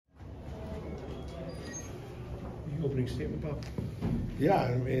opening statement, Bob? Yeah,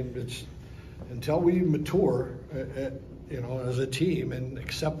 I mean, it's until we mature, as a team and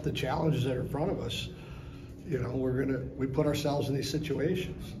accept the challenges that are in front of us. We put ourselves in these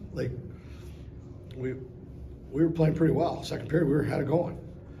situations. Like we were playing pretty well. Second period, we had it going,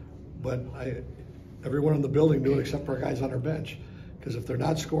 but everyone in the building knew it except for our guys on our bench, because if they're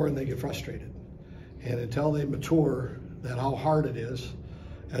not scoring, they get frustrated. And until they mature that how hard it is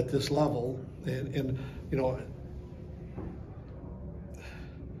at this level, and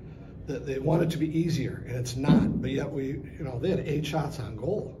that they want it to be easier, and it's not. But yet they had 8 shots on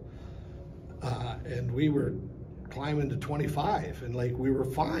goal, and we were climbing to 25, and we were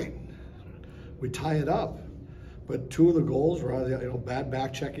fine. We tie it up, but 2 of the goals were out of bad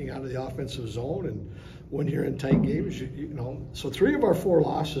back checking out of the offensive zone, and when you're in tight games, so 3 of our 4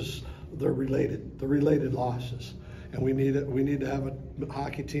 losses, they're related. They're related losses, and we need to have a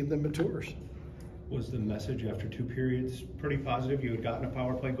hockey team that matures. Was the message after 2 periods pretty positive? You had gotten a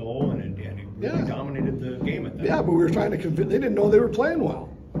power play goal and you really dominated the game at that. Yeah, but we were trying to convince. They didn't know they were playing well.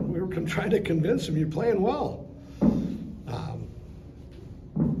 We were trying to convince them you're playing well.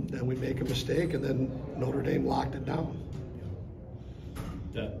 Then we make a mistake, and then Notre Dame locked it down.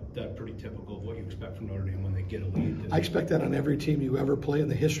 That's pretty typical of what you expect from Notre Dame when they get a lead. I expect that on every team you ever play in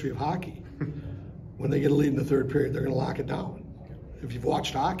the history of hockey. When they get a lead in the 3rd period, they're going to lock it down. If you've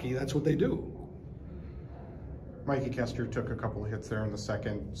watched hockey, that's what they do. Mikey Kester took a couple of hits there in the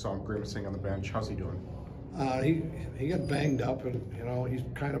second, saw him grimacing on the bench. How's he doing? He got banged up, and he's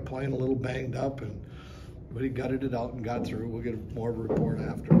kind of playing a little banged up, but he gutted it out and got through. We'll get more of a report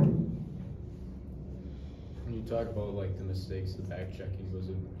after. When you talk about the mistakes, the back checking, was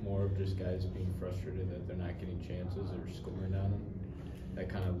it more of just guys being frustrated that they're not getting chances or scoring on them? That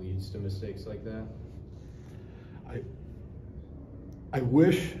kind of leads to mistakes like that? I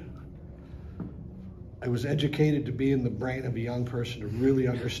wish I was educated to be in the brain of a young person to really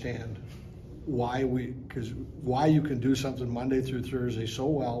understand why you can do something Monday through Thursday so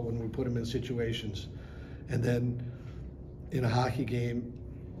well when we put them in situations, and then in a hockey game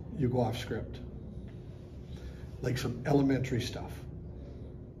you go off script, like some elementary stuff,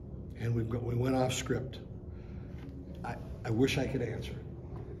 and we went off script. I wish I could answer,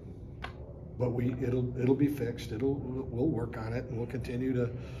 but it'll be fixed. We'll work on it, and we'll continue to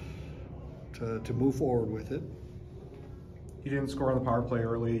move forward with it. You didn't score on the power play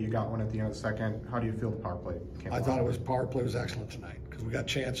early. You got one at the end of the second. How do you feel the power play came I thought power play was excellent tonight, because we got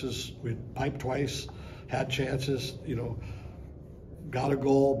chances. We piped twice, had chances. Got a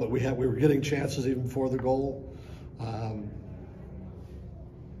goal, but we were getting chances even before the goal. And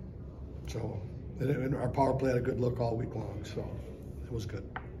our power play had a good look all week long, so it was good.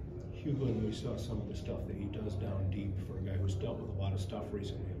 Hugo, and we saw some of the stuff that he does down deep for a guy who's dealt with a lot of stuff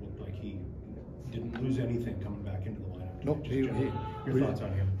recently. It looked like he didn't lose anything coming back into the lineup. Nope. Your thoughts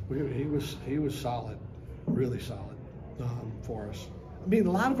on him? He was solid, really solid for us. I mean,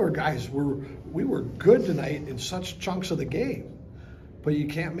 a lot of our guys we were good tonight in such chunks of the game, but you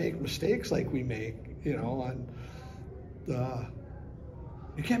can't make mistakes like we make. You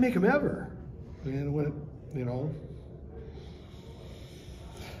can't make them ever. And when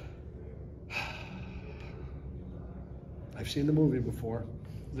I've seen the movie before.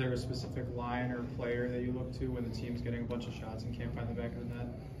 Is there a specific line or player that you look to when the team's getting a bunch of shots and can't find the back of the net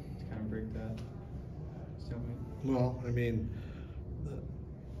to kind of break that stalemate? Well, I mean,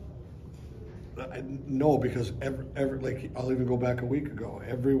 no, because I'll even go back a week ago.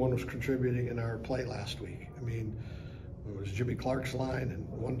 Everyone was contributing in our play last week. I mean, it was Jimmy Clark's line and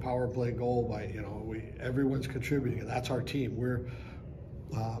 1 power play goal by everyone's contributing, and that's our team. We're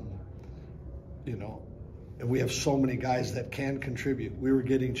and we have so many guys that can contribute. We were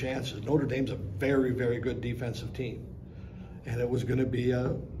getting chances. Notre Dame's a very, very good defensive team. And it was going to be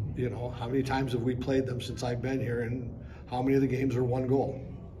how many times have we played them since I've been here, and how many of the games are 1 goal?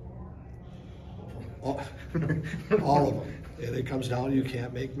 All of them. And it comes down to you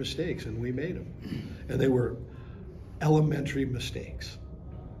can't make mistakes, and we made them. And they were elementary mistakes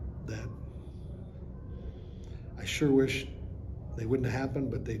that I sure wish they wouldn't have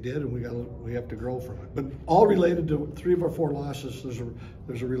happened, but they did, and we have to grow from it. But all related to 3 of our 4 losses. There's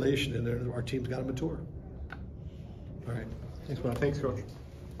a relation in there. Our team's got to mature. All right. Thanks, Bob. Thanks, Coach.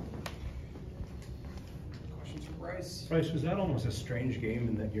 Questions for Bryce? Bryce, was that almost a strange game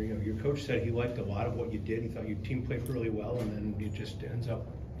in that your coach said he liked a lot of what you did. He thought your team played really well, and then it just ends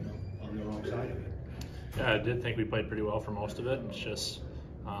up on the wrong side of it. Yeah, I did think we played pretty well for most of it. It's just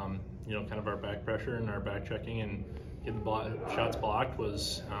kind of our back pressure and our back checking and getting shots blocked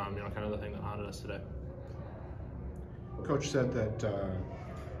was, kind of the thing that haunted us today. Coach said that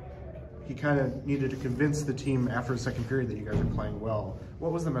he kind of needed to convince the team after the second period that you guys are playing well.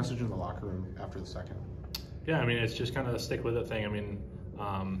 What was the message in the locker room after the second? Yeah, I mean, it's just kind of a stick with it thing. I mean,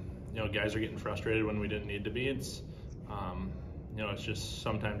 guys are getting frustrated when we didn't need to be. It's, it's just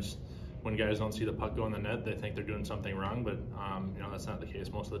sometimes when guys don't see the puck go in the net, they think they're doing something wrong, but, that's not the case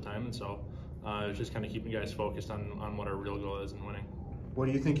most of the time. And so it's just kind of keeping guys focused on what our real goal is in winning. What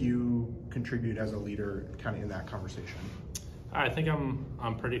do you think you contribute as a leader kind of in that conversation? I think I'm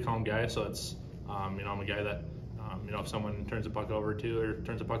a pretty calm guy, so it's, I'm a guy that, if someone turns a puck over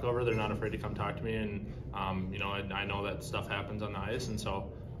they're not afraid to come talk to me, and I know that stuff happens on the ice, and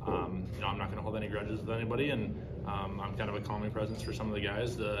so I'm not going to hold any grudges with anybody, and I'm kind of a calming presence for some of the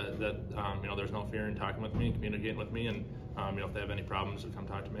guys that there's no fear in talking with me and communicating with me, and if they have any problems, they'll come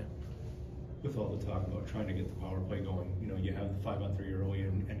talk to me. With all the talk about trying to get the power play going, you have the 5-on-3 early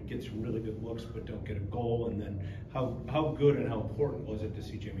and get some really good looks, but don't get a goal. And then how good and how important was it to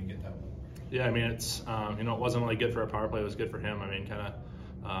see Jimmy get that one? Yeah, I mean, it's it wasn't only good for our power play; it was good for him. I mean, kind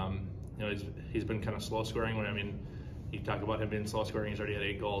of, he's been kind of slow scoring. I mean, you talk about him being slow scoring; he's already had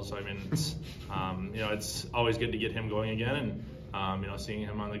 8 goals. So I mean, it's it's always good to get him going again, and seeing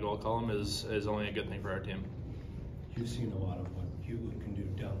him on the goal column is only a good thing for our team. You've seen a lot of what Hughley can do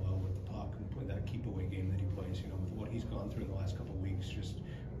down low with the puck and play that keep away game that he plays. With what he's gone through in the last couple of weeks,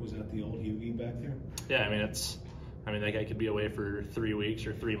 was that the old Hughley back there? Yeah, I mean, that guy could be away for 3 weeks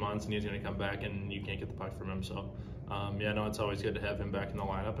or 3 months, and he's going to come back, and you can't get the puck from him. So, it's always good to have him back in the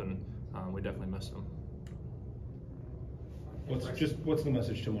lineup, and we definitely missed him. What's the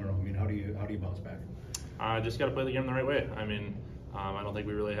message tomorrow? I mean, how do you bounce back? Just got to play the game the right way. I mean, I don't think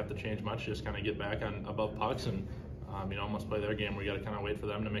we really have to change much. Just kind of get back on above pucks, and almost play their game. We got to kind of wait for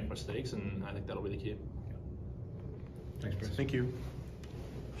them to make mistakes, and I think that'll be the key. Thanks, Bryce. Thank you.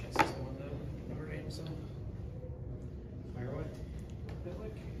 Chances going to Notre Dame, so fire away.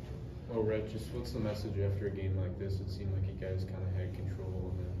 Pitlick. Oh, Rhett, just what's the message after a game like this? It seemed like you guys kind of had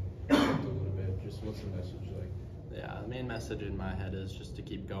control and then slipped a little bit. Just what's the message like? Yeah, the main message in my head is just to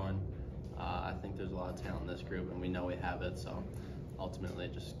keep going. I think there's a lot of talent in this group, and we know we have it, so ultimately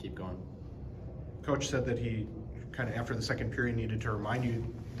just keep going. Coach said that he kind of after the second period needed to remind you,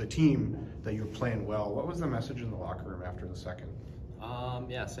 the team, that you're playing well. What was the message in the locker room after the second?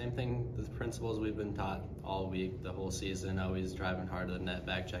 Yeah, same thing. The principles we've been taught all week, the whole season, always driving hard to the net,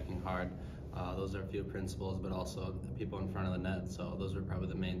 back checking hard. Those are a few principles, but also the people in front of the net. So those are probably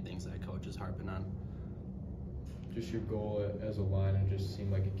the main things that coach is harping on. Just your goal as a line, it just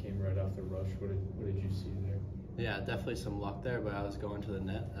seemed like it came right off the rush. What did you see there? Yeah, definitely some luck there, but I was going to the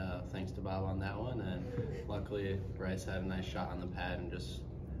net, thanks to Bob on that one, and luckily Bryce had a nice shot on the pad and just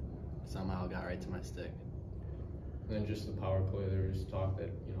somehow got right to my stick. And then just the power play, there was talk that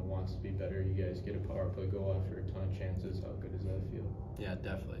wants to be better. You guys get a power play goal after a ton of chances. How good does that feel? Yeah,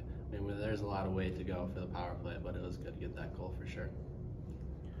 definitely. I mean, there's a lot of way to go for the power play, but it was good to get that goal for sure.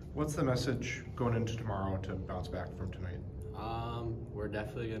 What's the message going into tomorrow to bounce back from tonight? We're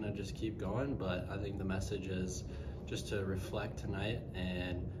definitely going to just keep going, but I think the message is just to reflect tonight,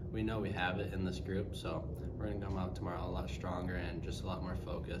 and we know we have it in this group, so we're going to come out tomorrow a lot stronger and just a lot more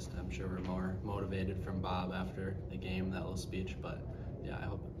focused. I'm sure we're more motivated from Bob after the game, that little speech, but yeah,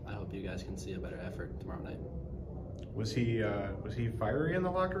 I hope you guys can see a better effort tomorrow night. Was he fiery in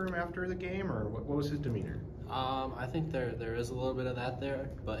the locker room after the game, or what was his demeanor? I think there is a little bit of that there,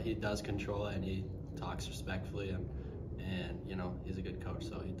 but he does control it and he talks respectfully, and he's a good coach,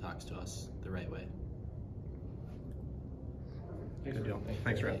 so he talks to us the right way. Good deal.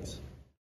 Thanks, Rhett. Thanks.